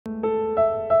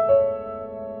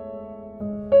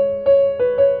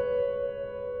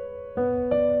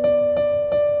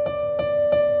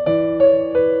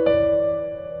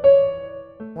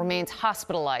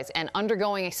hospitalized and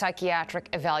undergoing a psychiatric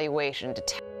evaluation.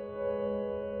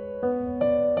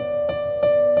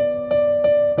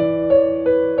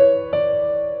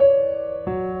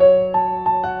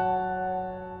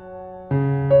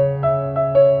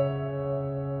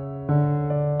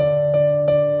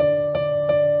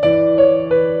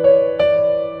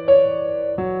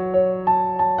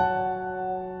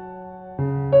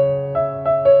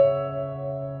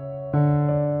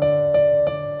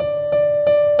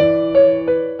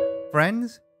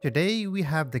 Friends, today we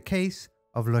have the case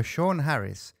of LaShawn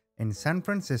Harris in San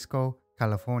Francisco,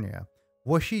 California.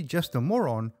 Was she just a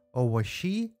moron, or was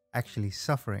she actually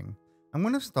suffering? I'm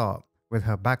going to start with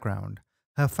her background.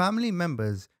 Her family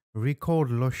members recalled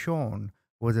LaShawn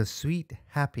was a sweet,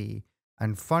 happy,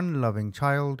 and fun-loving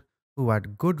child who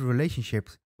had good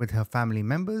relationships with her family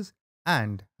members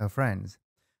and her friends.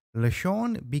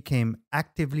 LaShawn became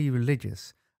actively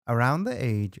religious around the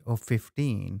age of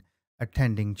 15,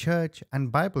 attending church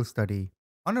and Bible study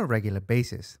on a regular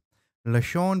basis.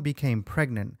 LaShawn became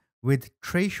pregnant with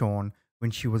Trayshawn when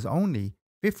she was only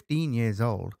 15 years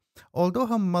old. Although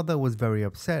her mother was very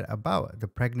upset about the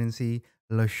pregnancy,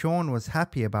 LaShawn was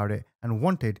happy about it and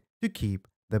wanted to keep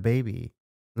the baby.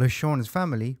 LaShawn's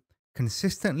family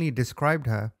consistently described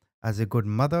her as a good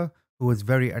mother who was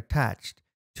very attached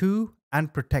to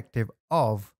and protective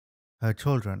of her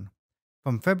children.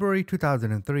 From February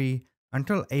 2003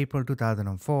 until April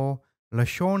 2004,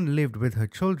 LaShawn lived with her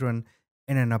children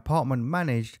in an apartment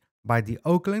managed by the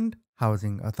Oakland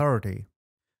Housing Authority.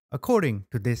 According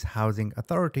to this housing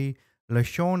authority,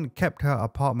 LaShawn kept her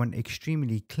apartment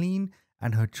extremely clean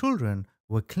and her children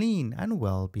were clean and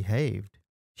well behaved.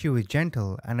 She was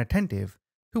gentle and attentive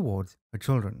towards her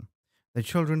children. The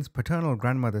children's paternal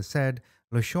grandmother said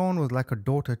LaShawn was like a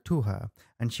daughter to her,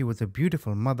 and she was a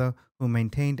beautiful mother who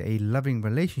maintained a loving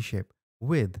relationship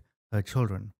with her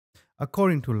children.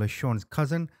 According to LaShawn's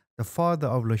cousin, the father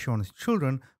of LaShawn's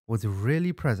children was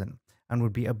really present and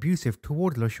would be abusive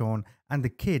towards LaShawn and the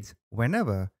kids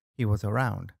whenever he was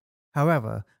around.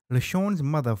 However, LaShawn's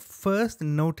mother first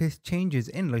noticed changes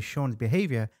in LaShawn's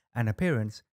behavior and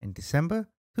appearance in December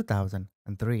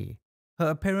 2003. Her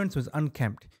appearance was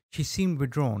unkempt, she seemed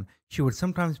withdrawn, she would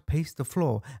sometimes pace the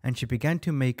floor, and she began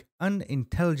to make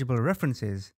unintelligible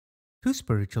references to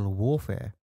spiritual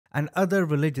warfare and other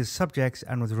religious subjects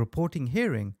and was reporting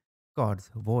hearing God's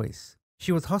voice.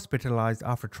 She was hospitalized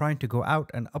after trying to go out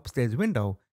an upstairs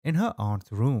window in her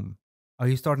aunt's room. Are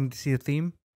you starting to see a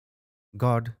theme?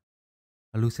 God,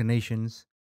 hallucinations,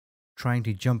 trying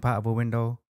to jump out of a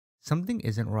window. Something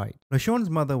isn't right. LaShawn's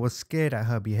mother was scared at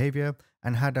her behavior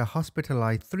and had her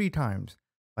hospitalized 3 times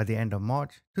by the end of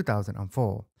March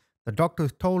 2004. The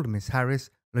doctors told Miss Harris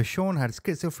LaShawn had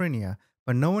schizophrenia,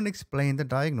 but no one explained the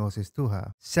diagnosis to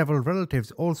her. Several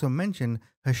relatives also mentioned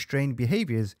her strange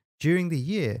behaviors during the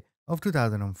year of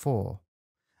 2004.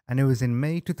 And it was in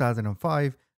May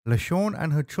 2005, LaShawn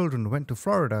and her children went to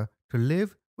Florida to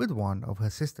live with one of her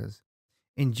sisters.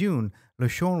 In June,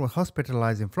 LaShawn was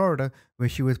hospitalized in Florida where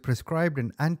she was prescribed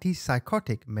an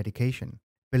antipsychotic medication.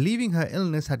 Believing her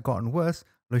illness had gotten worse,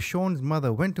 LaShawn's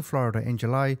mother went to Florida in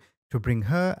July to bring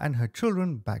her and her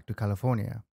children back to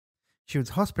California. She was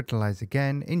hospitalized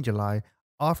again in July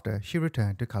after she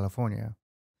returned to California.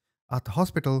 At the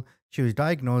hospital, she was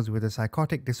diagnosed with a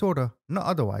psychotic disorder not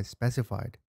otherwise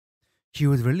specified. She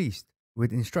was released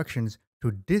with instructions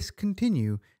to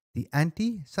discontinue the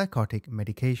antipsychotic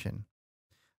medication.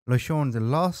 LaShawn's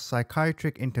last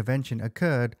psychiatric intervention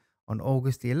occurred on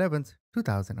August 11,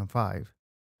 2005.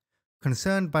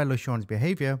 Concerned by LaShawn's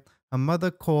behavior, her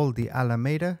mother called the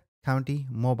Alameda County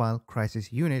Mobile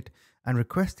Crisis Unit and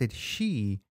requested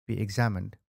she be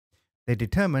examined. They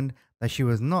determined that she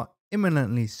was not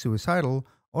imminently suicidal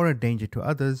or a danger to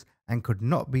others and could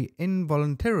not be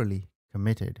involuntarily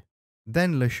committed.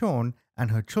 Then LaShawn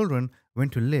and her children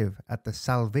went to live at the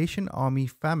Salvation Army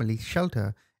Family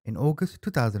Shelter in August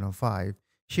 2005.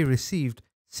 She received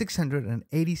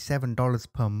 $687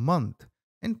 per month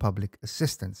in public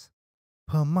assistance.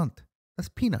 Per month, that's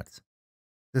peanuts.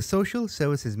 The social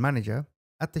services manager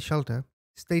at the shelter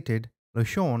stated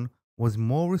LaShawn was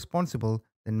more responsible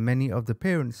than many of the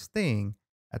parents staying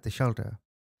at the shelter.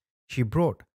 She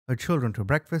brought her children to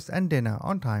breakfast and dinner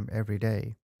on time every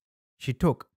day. She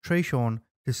took Trayshawn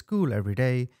to school every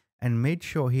day and made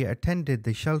sure he attended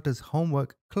the shelter's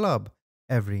homework club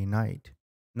every night.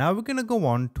 Now we're going to go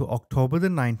on to October the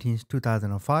 19th,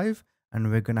 2005,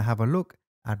 and we're going to have a look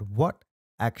at what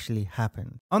actually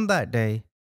happened. On that day,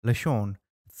 LaShawn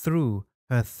threw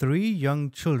her 3 young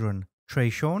children,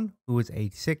 Trayshawn, who was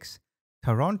age 6,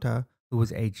 Taronta, who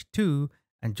was age 2,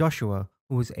 and Joshua,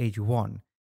 who was age 1,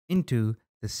 into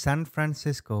the San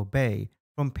Francisco Bay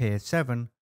from Pier 7,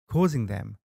 causing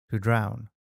them to drown.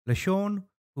 LaShawn,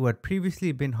 who had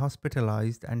previously been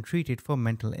hospitalized and treated for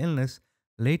mental illness,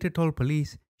 later told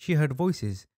police she heard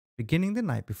voices beginning the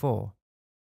night before.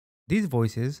 These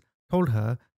voices told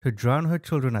her to drown her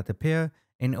children at the pier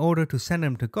in order to send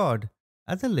them to God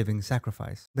as a living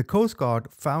sacrifice. The Coast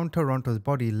Guard found Toronto's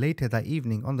body later that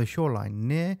evening on the shoreline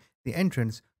near the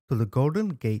entrance to the Golden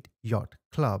Gate Yacht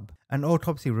Club. An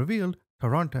autopsy revealed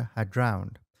Toronto had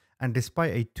drowned, and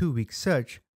despite a 2-week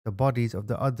search, the bodies of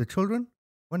the other children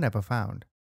were never found.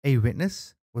 A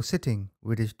witness was sitting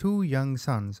with his 2 young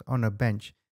sons on a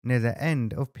bench near the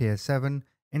end of Pier 7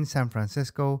 in San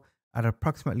Francisco at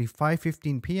approximately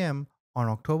 5:15 p.m. on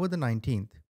October the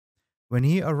 19th. When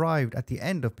he arrived at the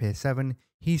end of Pier 7,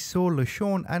 he saw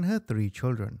LaShawn and her 3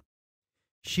 children.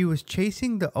 She was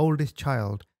chasing the oldest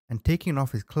child and taking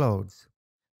off his clothes.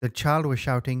 The child was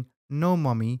shouting, "No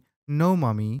mommy, no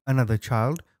mommy." Another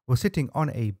child was sitting on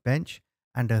a bench,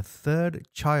 and a third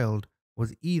child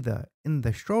was either in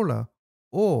the stroller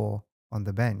or on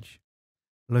the bench.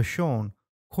 LaShawn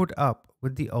caught up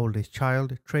with the oldest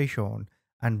child, Trayshawn,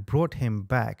 and brought him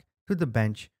back to the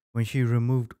bench when she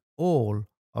removed all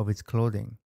of his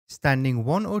clothing. Standing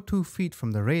 1 or 2 feet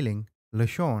from the railing,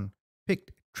 LaShawn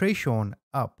picked Trayshawn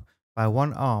up by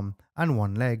one arm and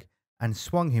one leg and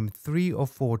swung him 3 or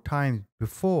 4 times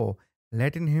before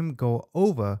letting him go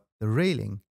over the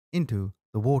railing into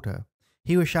the water.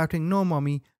 He was shouting, no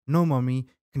mommy,"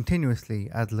 continuously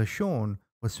as LaShawn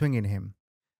was swinging him.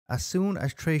 As soon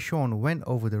as Trayshawn went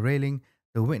over the railing,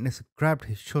 the witness grabbed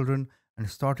his children and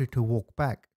started to walk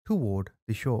back toward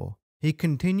the shore. He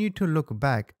continued to look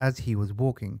back as he was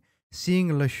walking, seeing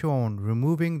LaShawn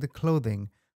removing the clothing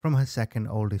from her second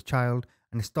oldest child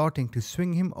and starting to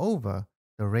swing him over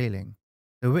the railing.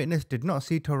 The witness did not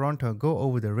see Toronto go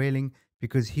over the railing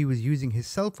because he was using his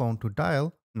cell phone to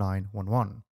dial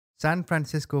 911. San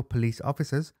Francisco police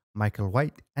officers Michael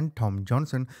White and Tom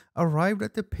Johnson arrived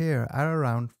at the pier at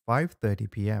around 5:30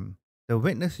 p.m. The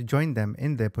witness joined them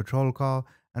in their patrol car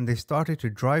and they started to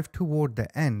drive toward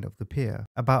the end of the pier.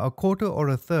 About a quarter or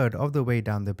a third of the way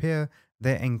down the pier,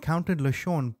 they encountered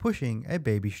LaShawn pushing a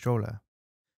baby stroller.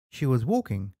 She was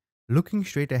walking, looking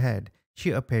straight ahead.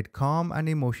 She appeared calm and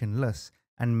emotionless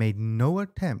and made no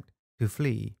attempt to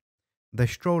flee. The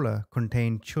stroller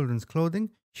contained children's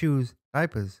clothing, shoes,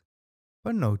 diapers,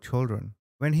 but no children.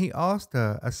 When he asked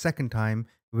her a second time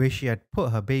where she had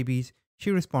put her babies,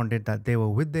 she responded that they were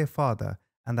with their father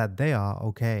and that they are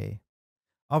okay.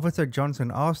 Officer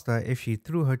Johnson asked her if she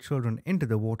threw her children into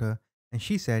the water, and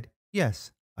she said,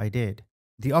 "Yes, I did."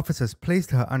 The officers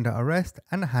placed her under arrest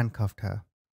and handcuffed her.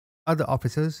 Other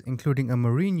officers, including a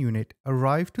Marine unit,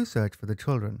 arrived to search for the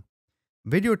children.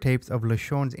 Videotapes of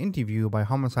LaShawn's interview by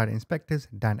homicide inspectors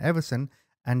Dan Everson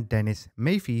and Dennis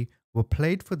Maffey were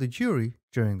played for the jury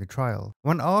during the trial.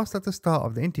 When asked at the start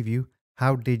of the interview,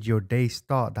 "How did your day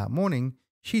start that morning?"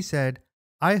 she said,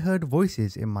 "I heard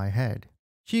voices in my head."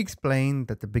 She explained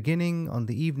that the beginning on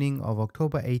the evening of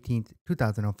October 18th,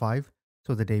 2005,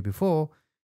 so the day before,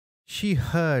 she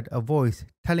heard a voice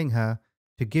telling her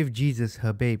to give Jesus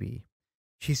her baby.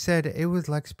 She said it was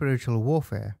like spiritual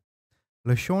warfare.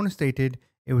 LaShawn stated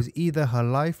it was either her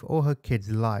life or her kids'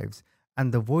 lives,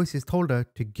 and the voices told her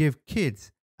to give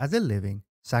kids as a living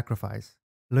sacrifice.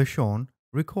 LaShawn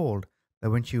recalled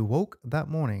that when she woke that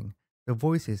morning, the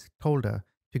voices told her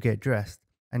to get dressed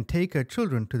and take her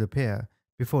children to the pier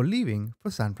before leaving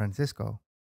for San Francisco.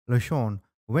 LaShawn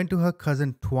went to her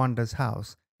cousin Tawanda's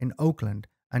house in Oakland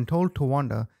and told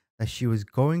Tawanda that she was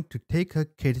going to take her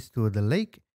kids to the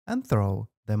lake and throw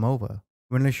them over.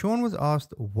 When LaShawn was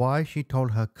asked why she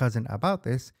told her cousin about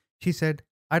this, she said,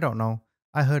 "I don't know.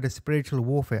 I heard a spiritual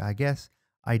warfare, I guess.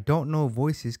 I don't know,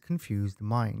 voices confused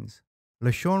minds."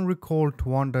 LaShawn recalled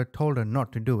Tawanda told her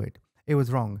not to do it. It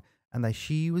was wrong and that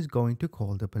she was going to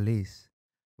call the police.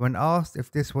 When asked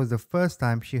if this was the first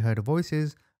time she heard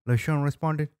voices, LaShawn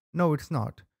responded, "No, it's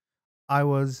not. I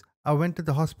went to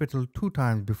the hospital 2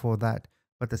 times before that,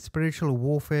 but the spiritual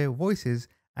warfare voices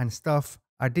and stuff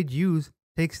I did use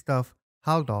take stuff,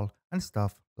 Haldol, and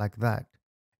stuff like that."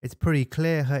 It's pretty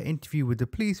clear her interview with the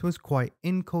police was quite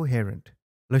incoherent.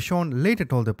 LaShawn later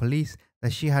told the police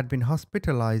that she had been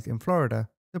hospitalized in Florida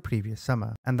the previous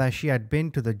summer and that she had been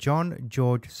to the John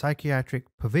George Psychiatric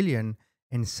Pavilion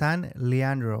in San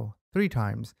Leandro 3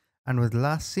 times and was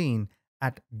last seen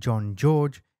at John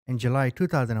George in July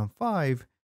 2005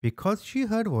 because she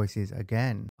heard voices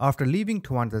again. After leaving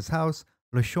Tawanda's house,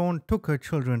 LaShawn took her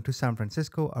children to San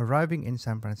Francisco, arriving in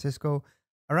San Francisco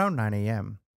around 9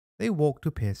 a.m. They walked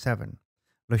to Pier 7.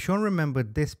 LaShawn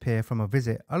remembered this pier from a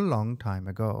visit a long time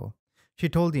ago. She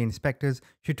told the inspectors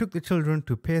she took the children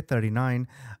to Pier 39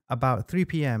 about 3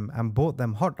 p.m. and bought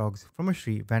them hot dogs from a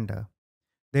street vendor.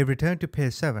 They returned to Pier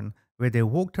 7, where they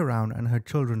walked around and her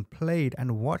children played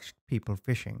and watched people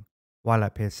fishing. While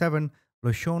at Pier 7,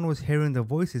 LaShawn was hearing the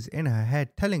voices in her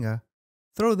head telling her,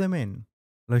 "Throw them in."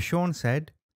 LaShawn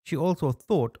said she also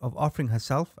thought of offering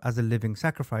herself as a living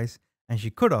sacrifice, and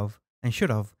she could have and should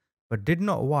have, but did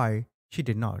not why she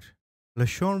did not.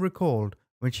 LaShawn recalled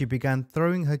when she began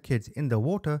throwing her kids in the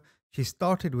water, she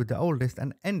started with the oldest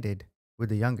and ended with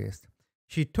the youngest.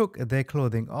 She took their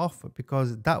clothing off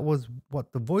because that was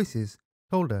what the voices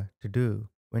told her to do.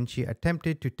 When she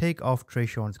attempted to take off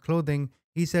Trayshawn's clothing,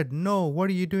 he said, "No, what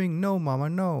are you doing? No, Mama,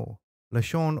 no."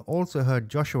 LaShawn also heard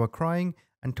Joshua crying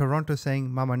and Toronto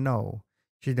saying, "Mama, no."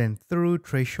 She then threw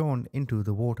Trayshawn into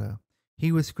the water.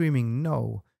 He was screaming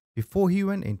no before he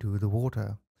went into the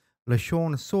water.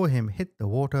 LaShawn saw him hit the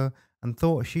water and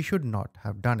thought she should not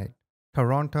have done it.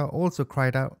 Toronto also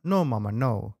cried out, "No, Mama,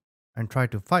 no," and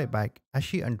tried to fight back as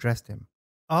she undressed him.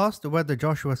 Asked whether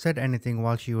Joshua said anything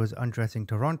while she was undressing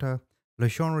Toronto,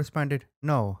 LaShawn responded,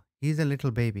 "No, he's a little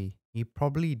baby. He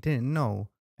probably didn't know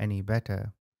any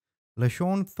better."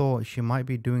 LaShawn thought she might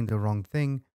be doing the wrong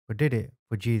thing, but did it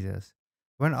for Jesus.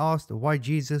 When asked why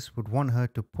Jesus would want her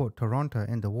to put Toronto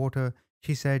in the water,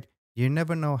 she said, "You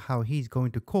never know how he's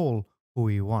going to call who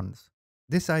he wants."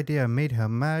 This idea made her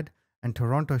mad, and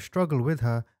Toronto struggled with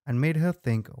her and made her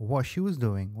think what she was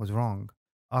doing was wrong.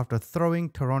 After throwing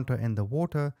Toronto in the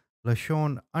water,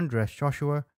 LaShawn undressed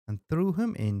Joshua and threw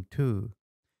him in too.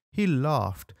 He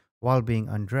laughed while being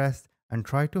undressed and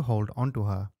tried to hold onto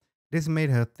her. This made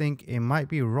her think it might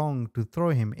be wrong to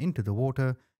throw him into the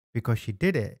water because she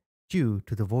did it due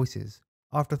to the voices.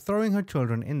 After throwing her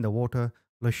children in the water,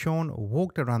 LaShawn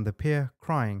walked around the pier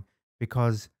crying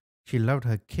because she loved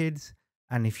her kids,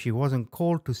 and if she wasn't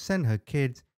called to send her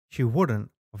kids, she wouldn't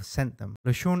have sent them.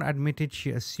 LaShawn admitted she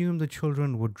assumed the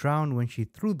children would drown when she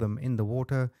threw them in the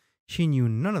water. She knew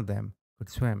none of them could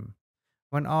swim.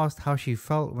 When asked how she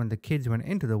felt when the kids went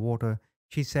into the water,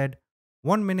 she said,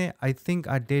 "One minute I think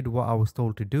I did what I was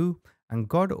told to do, and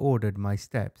God ordered my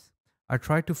steps. I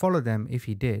tried to follow them if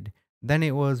He did. Then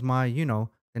it was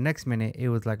the next minute it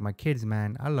was like my kids,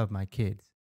 man. I love my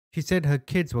kids." She said her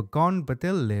kids were gone, but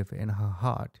they'll live in her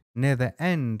heart. Near the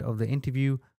end of the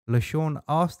interview, LaShawn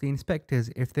asked the inspectors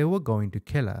if they were going to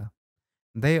kill her.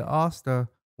 They asked her,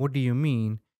 "What do you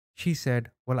mean?" She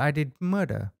said, "Well, I did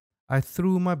murder. I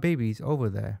threw my babies over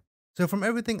there." So from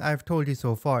everything I've told you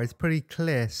so far, it's pretty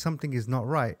clear something is not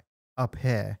right up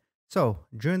here. So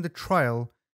during the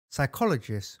trial,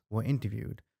 psychologists were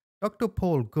interviewed. Dr.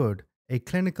 Paul Good, a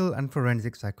clinical and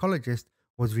forensic psychologist,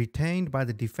 was retained by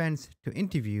the defense to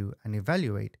interview and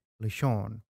evaluate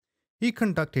LaShawn. He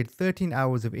conducted 13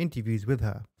 hours of interviews with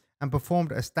her and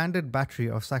performed a standard battery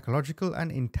of psychological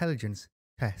and intelligence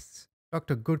tests.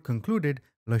 Dr. Good concluded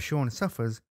LaShawn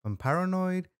suffers from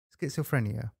paranoid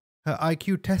schizophrenia. Her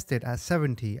IQ tested at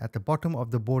 70 at the bottom of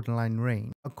the borderline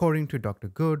range. According to Dr.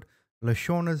 Good,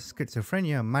 LaShawna's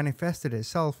schizophrenia manifested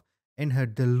itself in her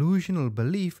delusional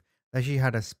belief that she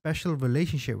had a special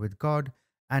relationship with God,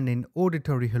 and in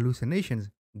auditory hallucinations,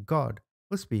 God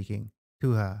was speaking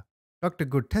to her. Dr.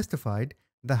 Good testified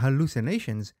that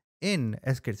hallucinations in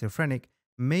a schizophrenic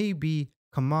may be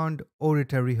command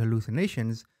auditory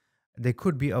hallucinations. They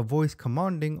could be a voice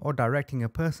commanding or directing a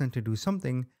person to do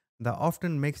something that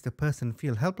often makes the person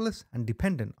feel helpless and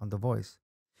dependent on the voice.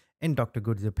 In Dr.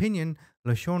 Good's opinion,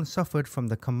 LaShawn suffered from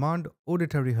the command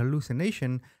auditory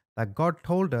hallucination that God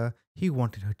told her He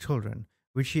wanted her children,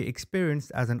 which she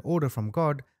experienced as an order from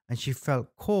God, and she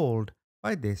felt called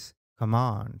by this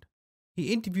command.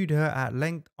 He interviewed her at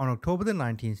length on October the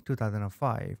 19th,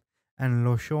 2005, and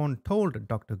LaShawn told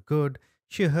Dr. Good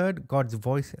she heard God's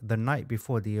voice the night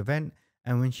before the event,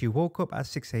 and when she woke up at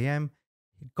 6 a.m.,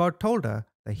 God told her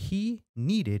that He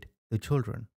needed the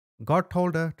children. God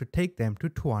told her to take them to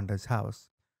Tuanda's house.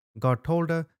 God told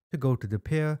her to go to the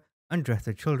pier, undress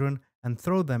the children, and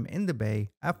throw them in the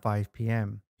bay at 5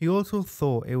 p.m. He also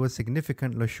thought it was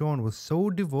significant LaShawn was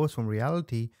so divorced from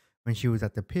reality when she was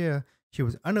at the pier, she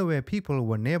was unaware people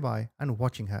were nearby and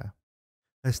watching her.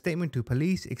 Her statement to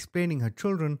police explaining her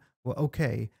children were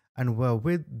okay and were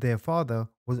with their father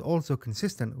was also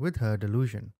consistent with her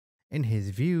delusion. In his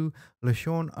view,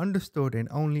 LaShawn understood in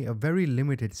only a very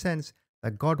limited sense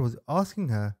that God was asking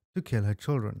her to kill her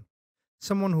children.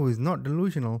 Someone who is not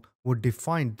delusional would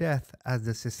define death as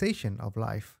the cessation of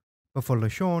life. But for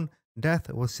LaShawn, death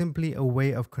was simply a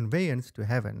way of conveyance to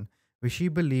heaven, which she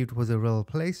believed was a real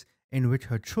place in which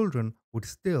her children would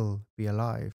still be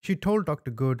alive. She told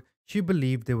Dr. Good she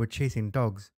believed they were chasing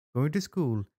dogs, going to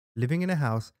school, living in a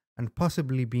house, and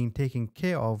possibly being taken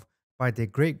care of by their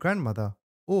great grandmother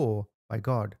or by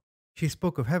God. She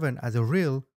spoke of heaven as a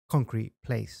real, concrete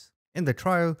place. In the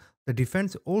trial, the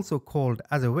defense also called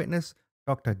as a witness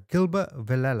Dr. Gilbert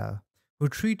Villela, who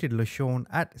treated LaShawn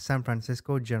at San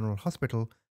Francisco General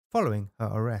Hospital following her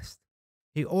arrest.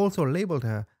 He also labeled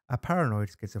her a paranoid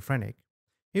schizophrenic.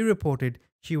 He reported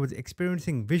she was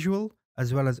experiencing visual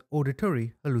as well as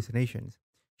auditory hallucinations.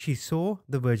 She saw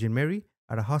the Virgin Mary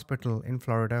at a hospital in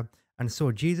Florida and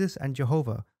saw Jesus and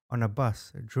Jehovah on a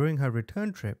bus during her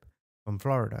return trip from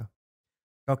Florida.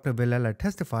 Dr. Villela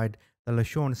testified that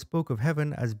LaShawn spoke of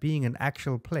heaven as being an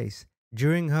actual place.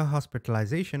 During her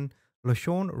hospitalization,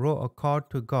 LaShawn wrote a card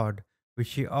to God, which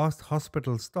she asked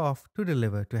hospital staff to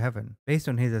deliver to heaven. Based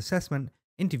on his assessment,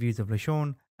 interviews of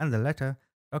LaShawn, and the letter,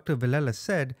 Dr. Villela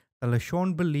said that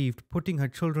LaShawn believed putting her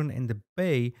children in the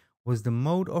bay was the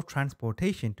mode of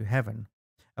transportation to heaven,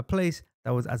 a place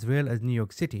that was as real as New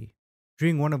York City.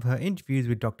 During one of her interviews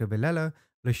with Dr. Villela,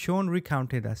 LaShawn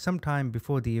recounted that sometime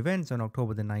before the events on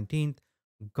October the 19th,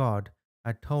 God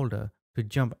had told her to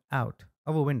jump out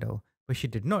of a window, but she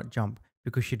did not jump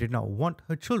because she did not want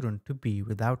her children to be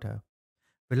without her.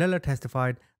 Villela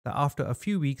testified that after a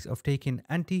few weeks of taking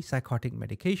antipsychotic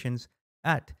medications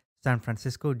at San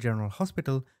Francisco General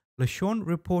Hospital, LaShawn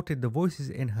reported the voices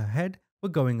in her head were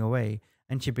going away,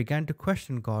 and she began to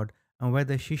question God and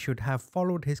whether she should have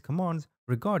followed his commands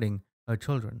regarding her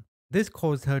children. This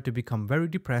caused her to become very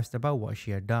depressed about what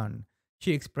she had done.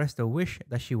 She expressed a wish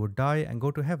that she would die and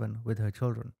go to heaven with her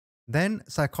children. Then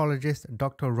psychologist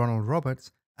Dr. Ronald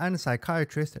Roberts and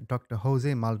psychiatrist Dr.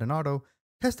 Jose Maldonado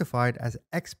testified as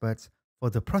experts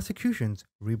for the prosecution's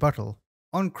rebuttal.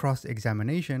 On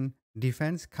cross-examination,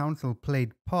 defense counsel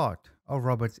played part of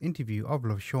Roberts' interview of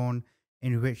LaShawn,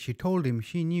 in which she told him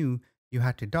she knew you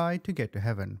had to die to get to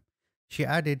heaven. She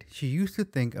added she used to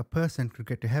think a person could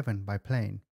get to heaven by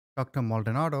plane. Dr.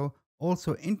 Maldonado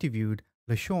also interviewed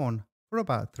LaShawn for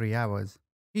about 3 hours.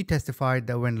 He testified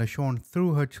that when LaShawn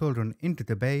threw her children into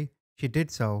the bay, she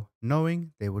did so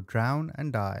knowing they would drown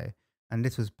and die, and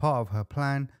this was part of her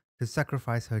plan to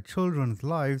sacrifice her children's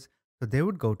lives so they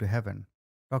would go to heaven.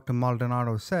 Dr.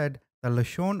 Maldonado said that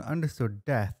LaShawn understood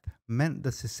death meant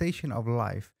the cessation of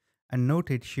life and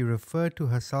noted she referred to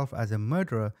herself as a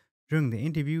murderer during the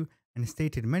interview and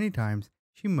stated many times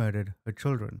she murdered her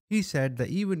children. He said that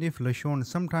even if LaShawn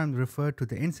sometimes referred to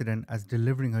the incident as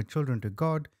delivering her children to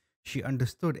God, she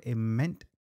understood it meant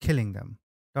killing them.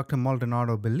 Dr.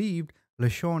 Maldonado believed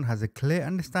LaShawn has a clear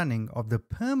understanding of the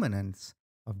permanence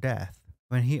of death.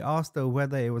 When he asked her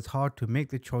whether it was hard to make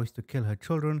the choice to kill her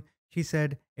children, she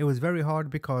said, "It was very hard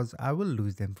because I will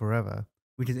lose them forever,"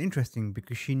 which is interesting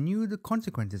because she knew the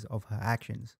consequences of her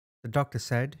actions. The doctor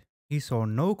said he saw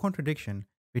no contradiction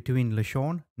between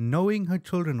LaShawn knowing her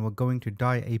children were going to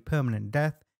die a permanent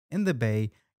death in the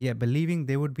bay, yet believing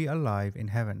they would be alive in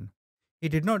heaven. He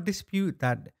did not dispute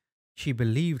that she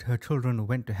believed her children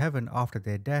went to heaven after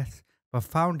their deaths, but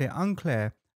found it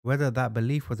unclear whether that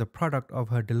belief was a product of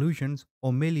her delusions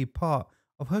or merely part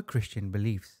of her Christian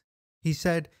beliefs. He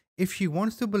said if she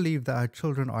wants to believe that her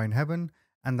children are in heaven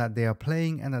and that they are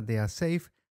playing and that they are safe,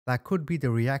 that could be the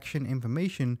reaction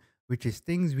information, which is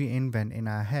things we invent in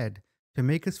our head to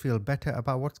make us feel better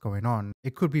about what's going on.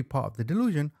 It could be part of the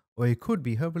delusion, or it could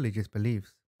be her religious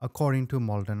beliefs. According to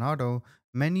Maldonado,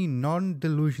 many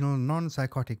non-delusional,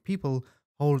 non-psychotic people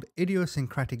hold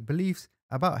idiosyncratic beliefs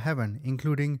about heaven,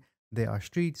 including there are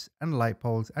streets and light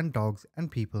poles and dogs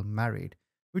and people married,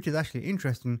 which is actually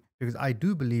interesting because I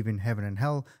do believe in heaven and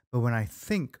hell, but when I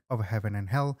think of heaven and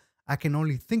hell, I can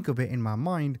only think of it in my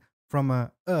mind from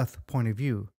a earth point of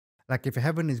view. Like if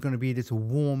heaven is going to be this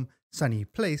warm, sunny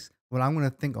place, well, I'm going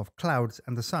to think of clouds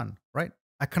and the sun, right?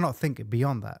 I cannot think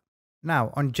beyond that.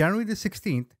 Now, on January the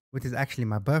 16th, which is actually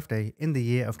my birthday, in the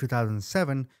year of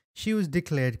 2007, she was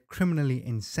declared criminally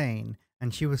insane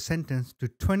and she was sentenced to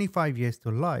 25 years to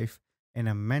life in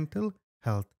a mental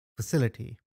health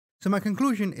facility. So my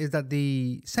conclusion is that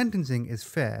the sentencing is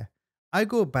fair. I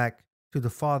go back to the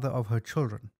father of her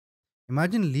children.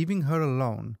 Imagine leaving her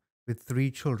alone with 3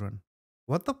 children.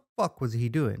 What the fuck was he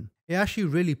doing? It actually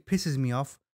really pisses me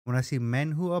off when I see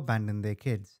men who abandon their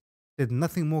kids. There's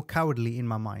nothing more cowardly in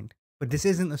my mind. But this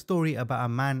isn't a story about a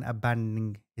man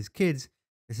abandoning his kids.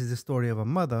 This is a story of a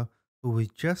mother who was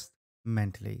just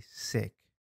mentally sick.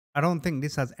 I don't think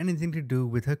this has anything to do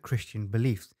with her Christian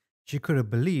beliefs. She could have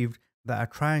believed that a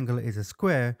triangle is a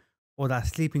square or that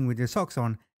sleeping with your socks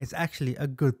on is actually a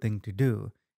good thing to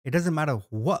do. It doesn't matter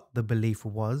what the belief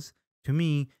was. To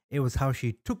me, it was how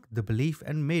she took the belief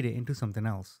and made it into something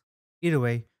else. Either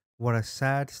way, what a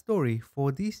sad story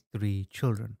for these 3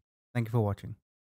 children. Thank you for watching.